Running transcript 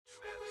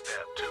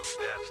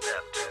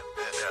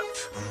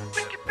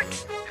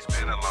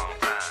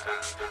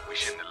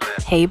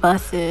Hey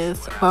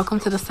bosses, welcome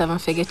to the Seven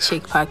Figure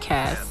Chick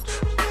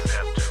podcast.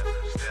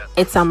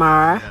 It's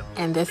Amara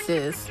and this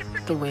is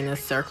the Winner's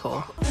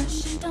Circle.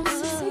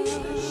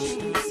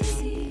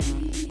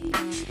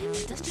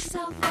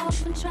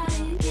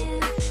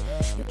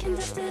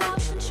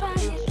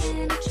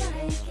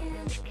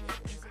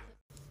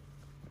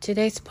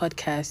 Today's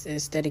podcast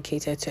is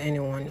dedicated to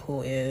anyone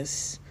who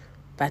is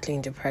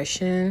battling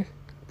depression,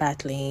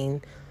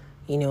 battling,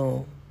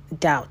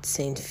 doubts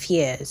and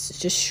fears,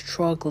 just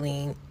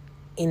struggling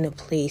in a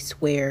place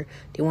where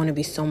they want to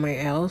be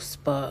somewhere else,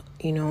 but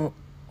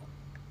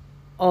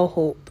all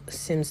hope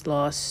seems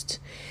lost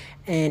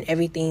and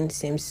everything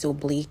seems so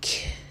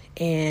bleak.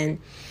 And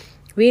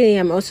really,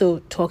 I'm also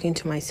talking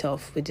to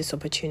myself with this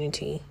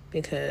opportunity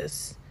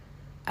because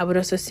I would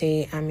also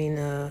say I'm in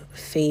a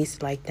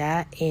phase like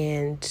that,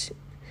 and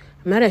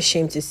I'm not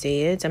ashamed to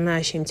say it. I'm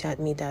not ashamed to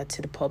admit that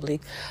to the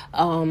public.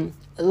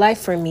 Life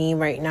for me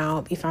right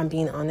now, if I'm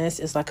being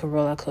honest, is like a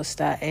roller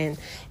coaster, and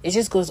it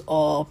just goes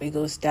up, it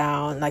goes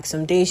down. Like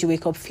some days you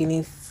wake up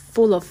feeling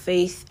full of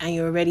faith and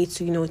you're ready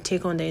to,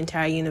 take on the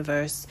entire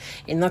universe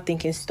and nothing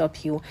can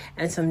stop you.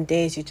 And some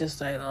days you're just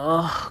like,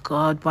 oh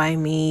God, why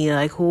me?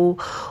 Like who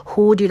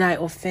did I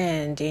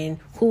offend? And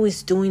who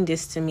is doing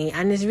this to me?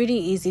 And it's really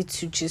easy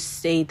to just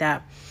say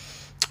that,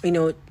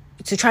 to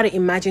try to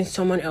imagine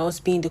someone else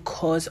being the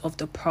cause of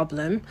the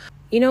problem.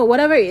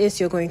 Whatever it is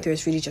you're going through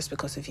is really just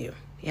because of you.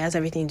 It has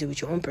everything to do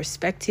with your own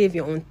perspective,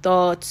 your own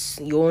thoughts,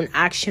 your own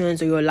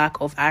actions, or your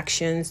lack of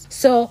actions.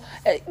 So,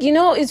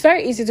 it's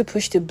very easy to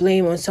push the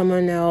blame on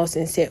someone else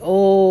and say,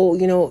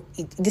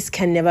 this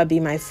can never be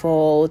my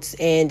fault.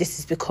 And this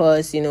is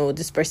because,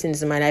 this person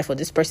is in my life, or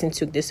this person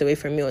took this away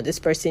from me, or this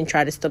person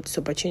tried to stop this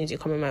opportunity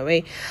coming my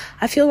way.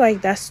 I feel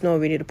like that's not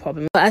really the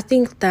problem. But I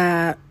think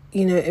that,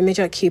 a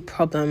major key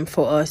problem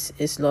for us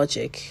is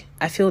logic.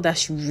 I feel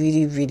that's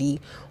really,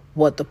 really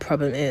what the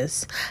problem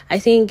is. I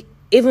think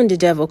even the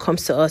devil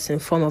comes to us in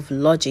form of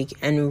logic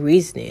and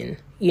reasoning,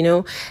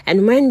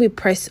 and when we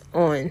press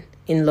on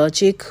in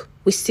logic,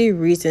 we see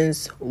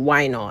reasons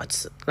why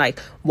not, like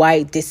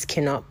why this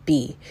cannot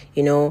be,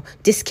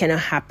 this cannot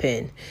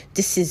happen.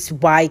 This is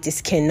why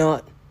this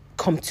cannot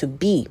come to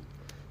be.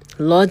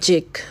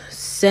 Logic,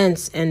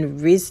 sense, and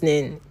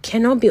reasoning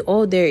cannot be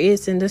all there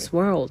is in this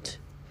world.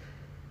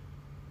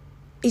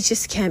 It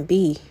just can't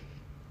be.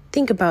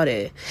 Think about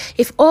it.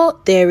 If all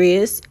there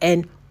is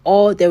and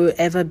all there will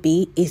ever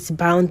be is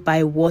bound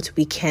by what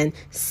we can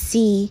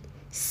see,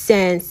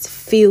 sense,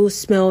 feel,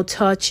 smell,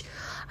 touch,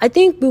 I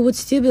think we would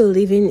still be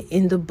living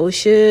in the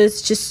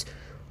bushes, just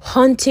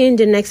hunting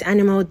the next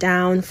animal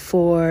down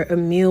for a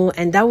meal,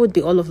 and that would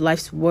be all of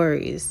life's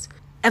worries.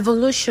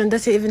 Evolution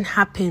doesn't even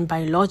happen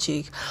by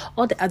logic.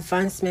 All the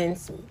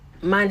advancements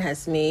man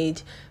has made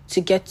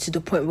to get to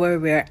the point where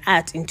we're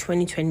at in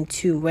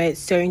 2022, where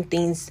certain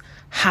things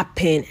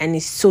happen and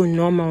it's so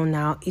normal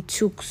now. It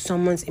took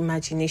someone's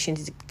imagination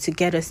to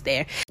get us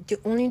there. The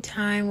only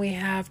time we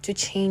have to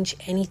change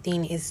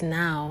anything is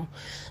now.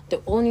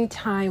 The only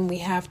time we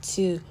have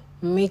to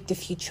make the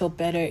future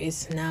better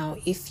is now.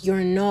 If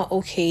you're not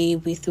okay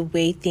with the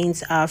way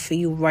things are for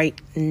you right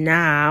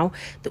now,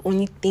 the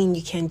only thing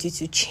you can do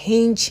to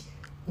change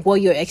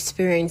what you're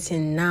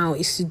experiencing now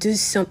is to do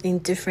something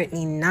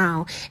differently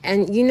now.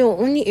 And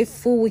only a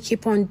fool will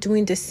keep on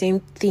doing the same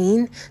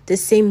thing the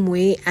same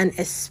way and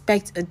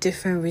expect a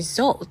different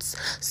result.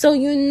 So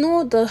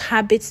the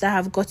habits that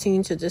have gotten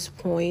you to this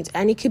point,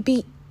 and it could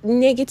be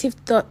negative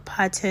thought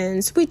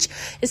patterns, which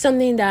is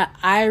something that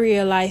I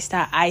realized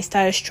that I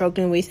started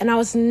struggling with, and I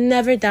was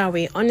never that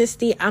way.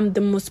 Honestly, I'm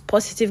the most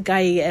positive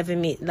guy you ever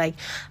meet. Like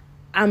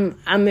I'm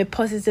a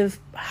positive,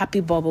 happy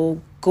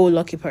bubble,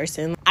 go-lucky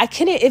person. I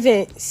couldn't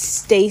even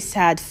stay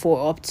sad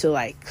for up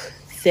to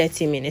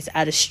 30 minutes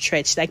at a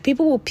stretch. Like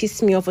people will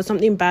piss me off or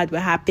something bad will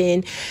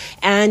happen,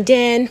 and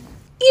then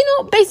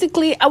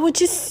basically I would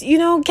just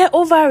get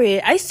over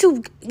it. I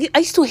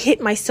used to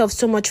hate myself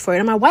so much for it.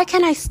 I'm like, why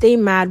can't I stay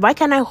mad? Why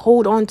can't I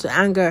hold on to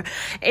anger?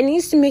 And it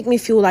used to make me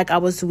feel like I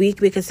was weak,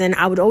 because then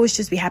I would always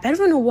just be happy. I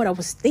don't know what I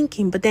was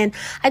thinking, but then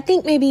I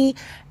think maybe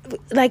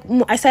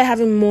I started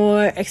having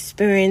more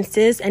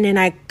experiences, and then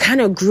I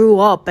kind of grew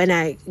up, and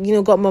I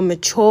got more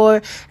mature,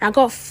 and I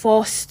got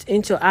forced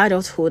into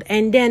adulthood.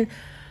 And then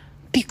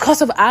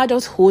because of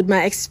adulthood,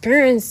 my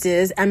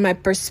experiences and my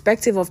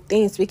perspective of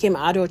things became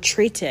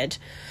adulterated.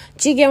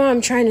 Do you get what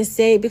I'm trying to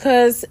say?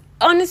 Because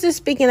honestly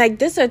speaking,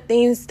 these are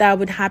things that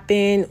would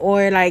happen,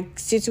 or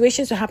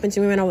situations would happen to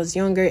me when I was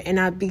younger, and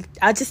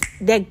I just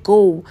let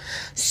go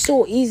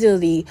so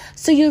easily.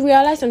 So you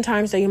realize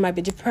sometimes that you might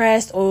be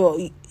depressed,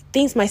 or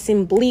things might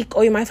seem bleak,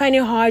 or you might find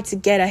it hard to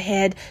get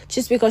ahead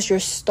just because you're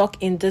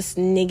stuck in this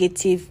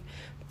negative,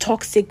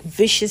 toxic,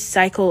 vicious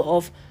cycle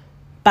of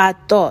bad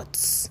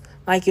thoughts.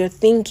 Like you're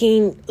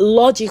thinking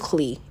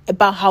logically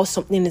about how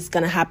something is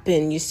going to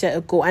happen. You set a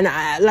goal. And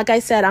like I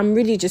said, I'm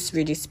really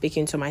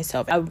speaking to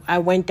myself. I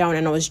went down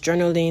and I was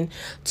journaling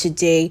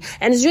today.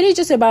 And it's really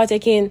just about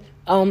taking,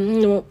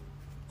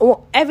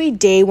 every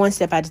day, one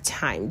step at a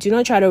time. Do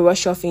not try to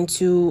rush off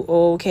into,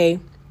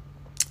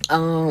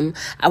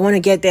 I want to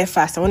get there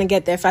fast.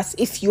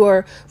 If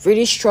you're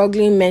really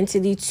struggling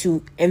mentally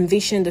to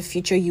envision the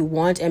future you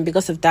want, and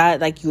because of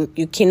that, like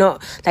you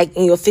cannot, like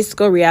in your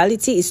physical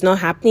reality, it's not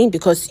happening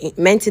because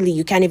mentally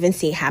you can't even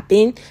see it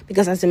happen,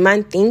 because as a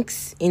man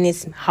thinks in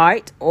his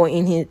heart or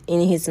in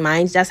his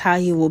mind, that's how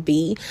he will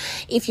be.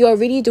 If you're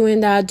really doing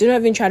that, do not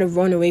even try to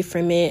run away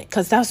from it,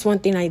 because that's one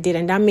thing I did,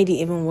 and that made it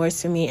even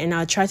worse for me. And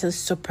I'll try to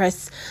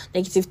suppress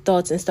negative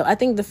thoughts and stuff. I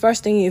think the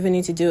first thing you even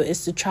need to do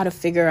is to try to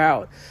figure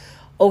out,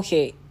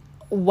 okay,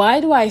 why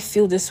do I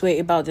feel this way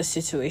about this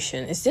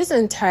situation? Is this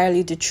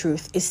entirely the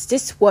truth? Is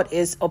this what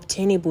is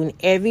obtainable in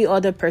every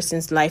other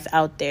person's life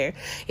out there?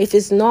 If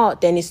it's not,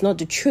 then it's not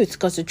the truth,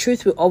 because the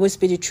truth will always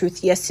be the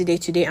truth yesterday,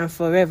 today, and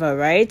forever,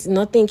 right?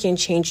 Nothing can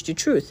change the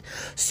truth.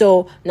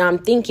 So now I'm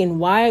thinking,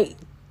 why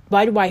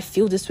do I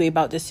feel this way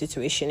about this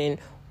situation? And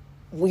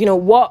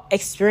what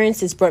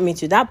experiences brought me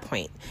to that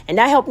point? And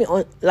that helped me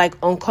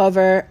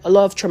uncover a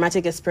lot of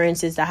traumatic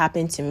experiences that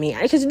happened to me.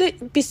 And it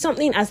could be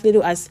something as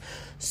little as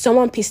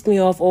someone pissed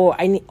me off,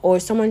 or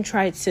someone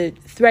tried to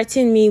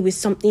threaten me with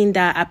something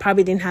that I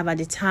probably didn't have at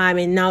the time.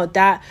 And now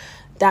that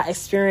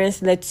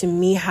experience led to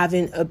me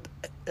having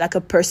a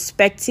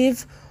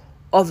perspective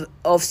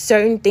of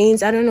certain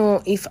things. I don't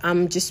know if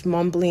I'm just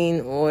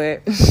mumbling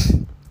or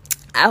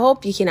I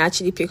hope you can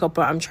actually pick up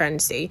what I'm trying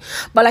to say.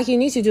 But you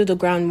need to do the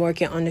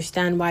groundwork and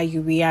understand why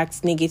you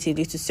react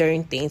negatively to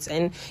certain things.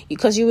 And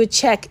because you would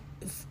check,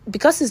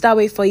 because it's that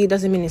way for you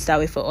doesn't mean it's that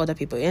way for other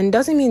people. And it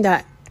doesn't mean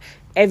that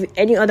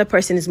any other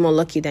person is more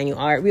lucky than you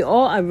are. We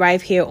all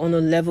arrive here on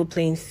a level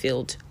playing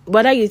field.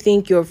 Whether you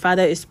think your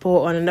father is poor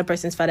or another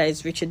person's father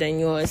is richer than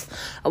yours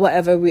or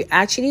whatever, we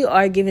actually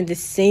are given the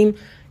same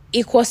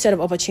equal set of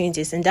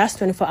opportunities, and that's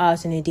 24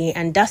 hours in a day,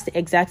 and that's the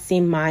exact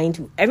same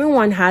mind.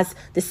 Everyone has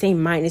the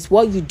same mind. It's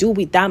what you do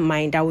with that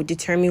mind that will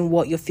determine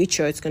what your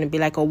future is going to be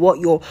like, or what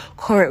your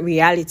current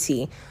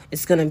reality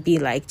is going to be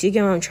like. Do you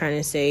get what I'm trying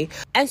to say?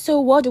 And so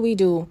what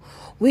do?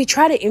 We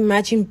try to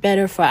imagine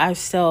better for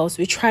ourselves.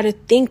 We try to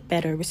think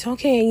better. We say,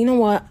 okay, you know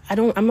what?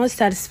 I'm not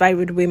satisfied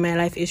with the way my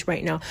life is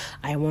right now.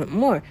 I want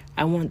more.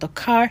 I want the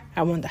car.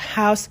 I want the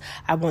house.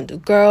 I want the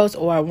girls,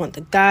 or I want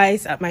the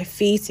guys at my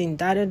feet, and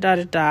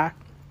da-da-da-da-da.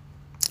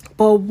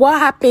 But what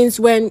happens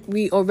when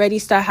we already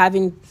start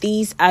having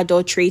these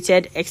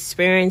adulterated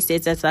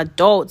experiences as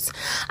adults?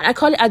 And I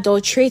call it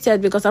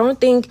adulterated because I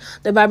don't think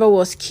the Bible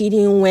was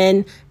kidding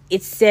when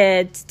it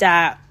said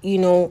that,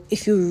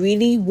 if you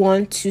really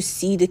want to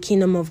see the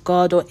kingdom of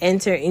God or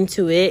enter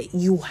into it,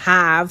 you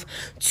have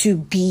to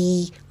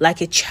be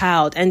like a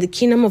child. And the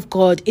kingdom of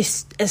God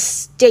is a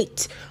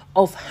state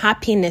of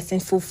happiness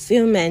and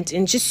fulfillment,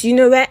 and just,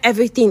 where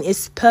everything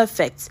is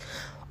perfect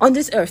on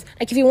this earth.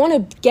 If you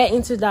want to get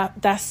into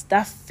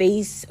that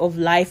phase of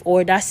life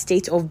or that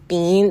state of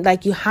being,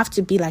 you have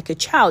to be like a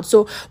child.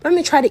 So when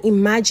we try to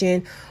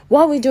imagine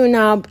what we do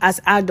now as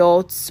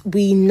adults,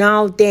 we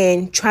now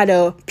then try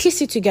to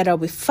piece it together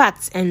with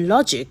facts and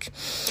logic.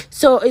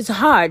 So it's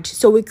hard.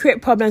 So we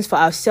create problems for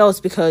ourselves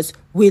because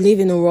we live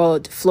in a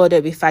world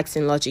flooded with facts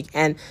and logic,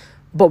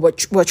 but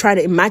we're trying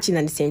to imagine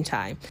at the same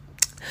time.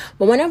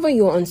 But whenever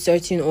you're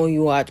uncertain or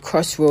you are at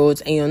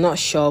crossroads and you're not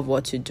sure of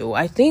what to do,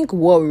 I think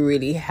what we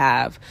really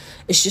have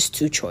is just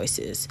two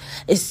choices.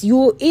 It's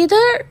you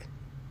either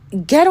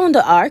get on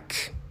the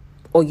ark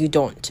or you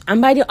don't.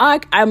 And by the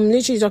ark, I'm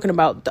literally talking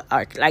about the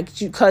ark.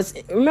 Because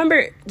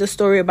remember the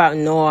story about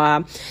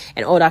Noah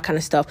and all that kind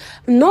of stuff.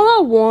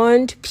 Noah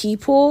warned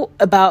people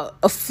about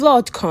a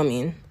flood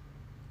coming.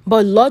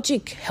 But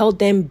logic held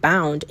them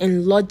bound,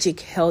 and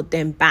logic held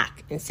them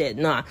back and said,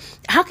 nah,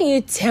 how can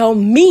you tell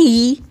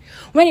me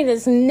when it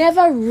has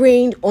never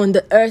rained on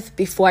the earth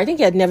before? I think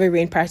it had never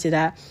rained prior to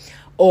that,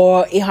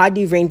 or it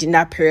hardly rained in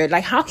that period.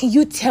 How can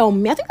you tell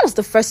me? I think that was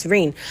the first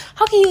rain.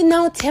 How can you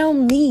now tell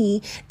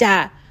me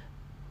that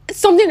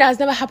something that has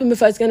never happened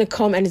before is going to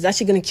come and is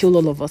actually going to kill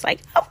all of us?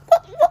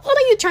 What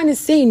are you trying to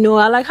say,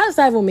 Noah? How does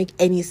that even make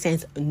any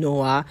sense,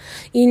 Noah?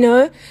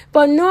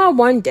 But Noah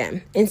warned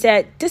them and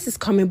said, this is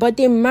coming. But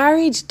they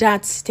married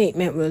that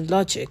statement with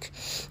logic.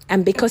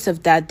 And because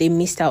of that, they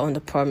missed out on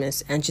the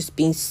promise and just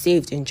being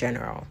saved in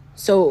general.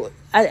 So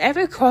at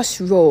every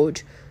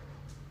crossroad,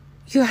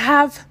 you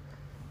have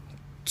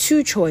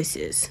two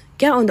choices.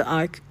 Get on the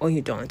ark or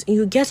you don't. And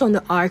you get on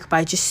the ark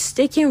by just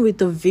sticking with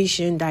the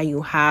vision that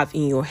you have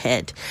in your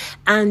head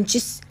and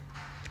just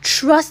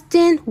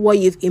trusting what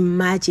you've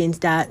imagined,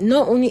 that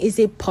not only is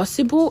it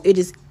possible, it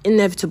is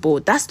inevitable.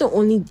 That's the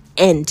only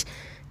end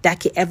that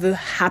can ever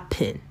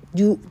happen.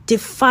 You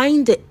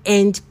define the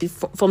end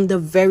from the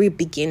very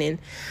beginning,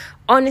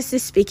 honestly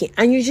speaking,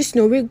 and you just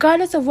know,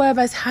 regardless of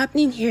whatever is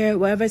happening here,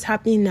 whatever is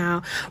happening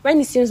now, when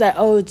it seems like,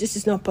 oh, this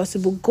is not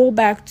possible, go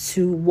back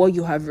to what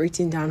you have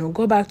written down, or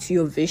go back to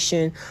your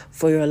vision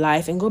for your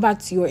life, and go back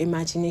to your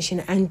imagination,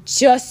 and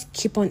just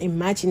keep on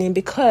imagining.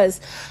 Because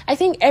I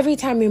think every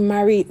time you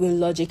marry it with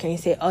logic and you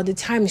say, oh, the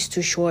time is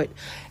too short,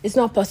 it's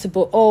not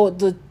possible, oh,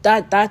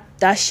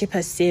 that ship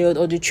has sailed,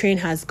 or the train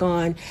has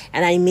gone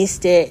and I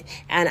missed it,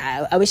 and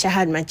I wish I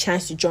had my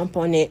chance to jump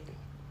on it.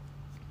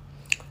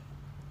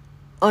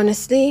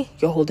 honestly,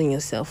 you're holding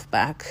yourself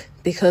back,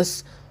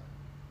 because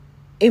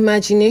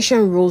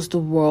imagination rules the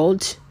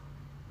world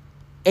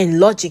and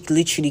logic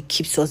literally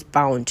keeps us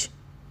bound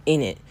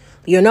in it.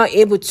 You're not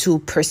able to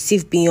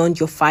perceive beyond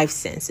your five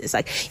senses.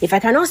 Like, if I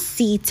cannot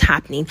see it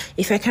happening,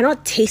 if I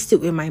cannot taste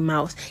it with my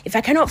mouth, if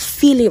I cannot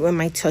feel it with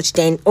my touch,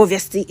 then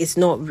obviously it's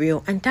not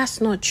real. And that's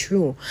not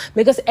true,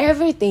 because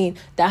everything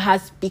that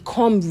has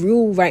become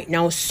real right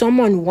now,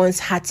 someone once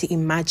had to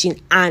imagine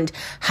and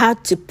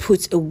had to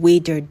put away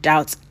their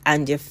doubts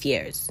and their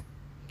fears.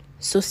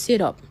 So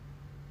sit up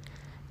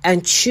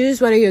and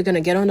choose whether you're going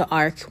to get on the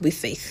ark with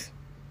faith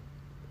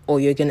or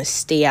you're going to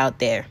stay out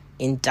there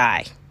and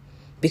die.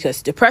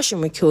 Because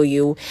depression will kill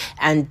you,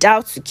 and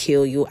doubts will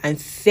kill you,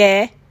 and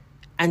fear,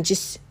 and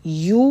just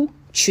you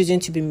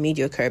choosing to be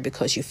mediocre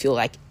because you feel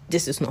like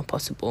this is not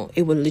possible.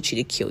 It will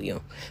literally kill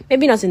you.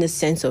 Maybe not in the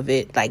sense of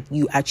it like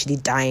you actually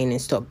dying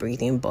and stop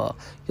breathing, but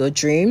your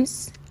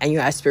dreams and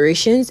your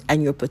aspirations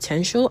and your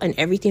potential and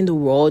everything the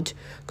world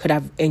could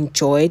have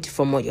enjoyed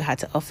from what you had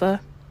to offer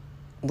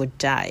would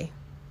die.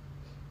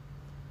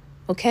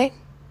 Okay?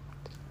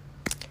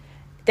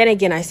 Then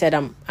again, I said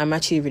I'm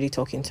actually really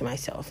talking to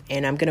myself,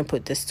 and I'm going to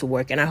put this to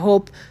work. And I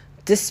hope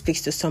this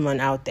speaks to someone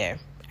out there.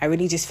 I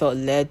really just felt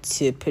led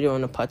to put it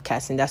on a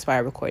podcast, and that's why I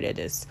recorded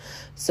this.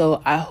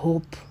 So I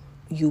hope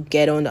you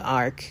get on the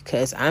ark,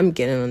 because I'm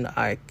getting on the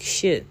ark.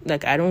 Shit,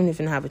 like, I don't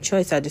even have a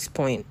choice at this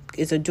point.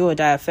 It's a do or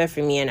die affair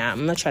for me, and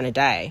I'm not trying to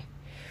die.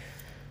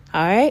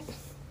 All right?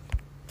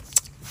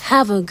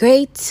 Have a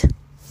great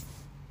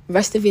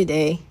rest of your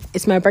day.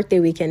 It's my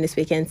birthday weekend this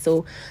weekend,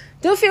 so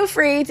do feel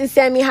free to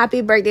send me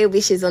happy birthday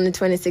wishes on the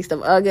 26th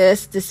of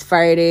August, this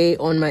Friday,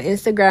 on my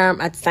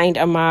Instagram at Signed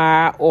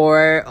Amara,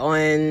 or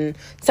on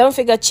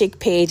 7figure Chick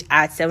page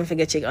at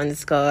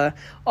 7figurechick_,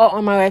 or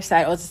on my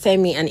website, or to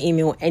send me an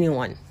email,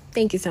 anyone.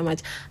 Thank you so much.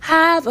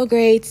 Have a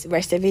great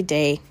rest of your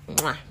day.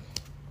 Mwah.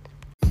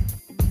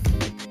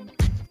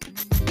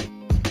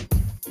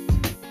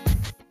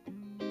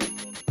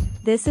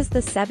 This is the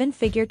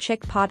 7figure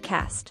Chick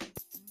podcast.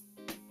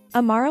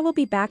 Amara will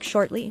be back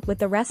shortly with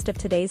the rest of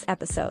today's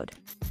episode.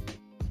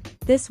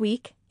 This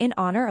week, in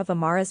honor of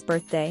Amara's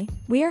birthday,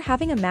 we are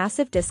having a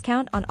massive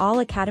discount on all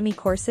Academy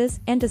courses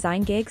and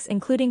design gigs,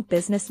 including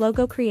business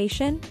logo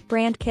creation,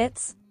 brand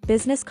kits,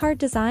 business card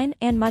design,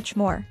 and much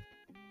more.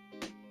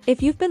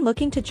 If you've been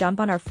looking to jump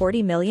on our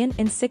 40 million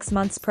in 6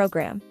 months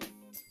program,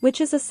 which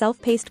is a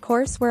self-paced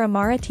course where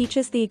Amara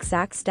teaches the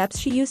exact steps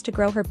she used to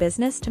grow her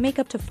business to make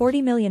up to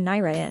 40 million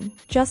naira in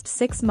just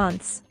 6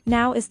 months,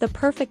 now is the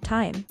perfect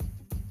time.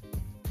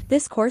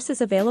 This course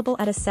is available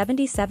at a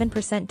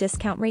 77%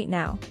 discount rate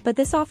now, but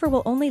this offer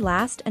will only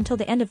last until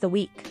the end of the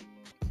week.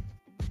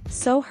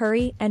 So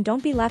hurry and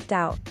don't be left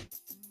out.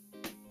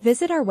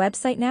 Visit our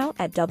website now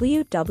at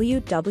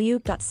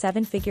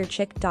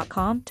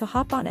www.7figurechick.com to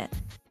hop on it.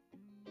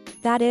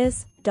 That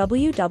is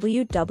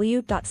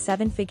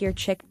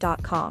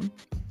www.7figurechick.com.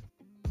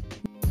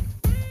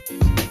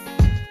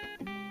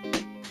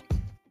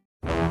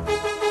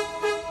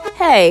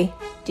 Hey,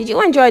 did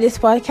you enjoy this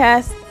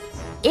podcast?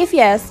 If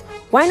yes,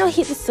 why not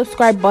hit the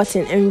subscribe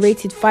button and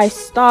rate it 5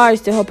 stars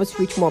to help us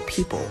reach more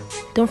people?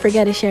 Don't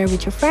forget to share it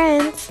with your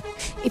friends.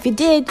 If you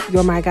did,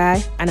 you're my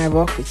guy, and I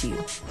rock with you.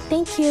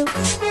 Thank you.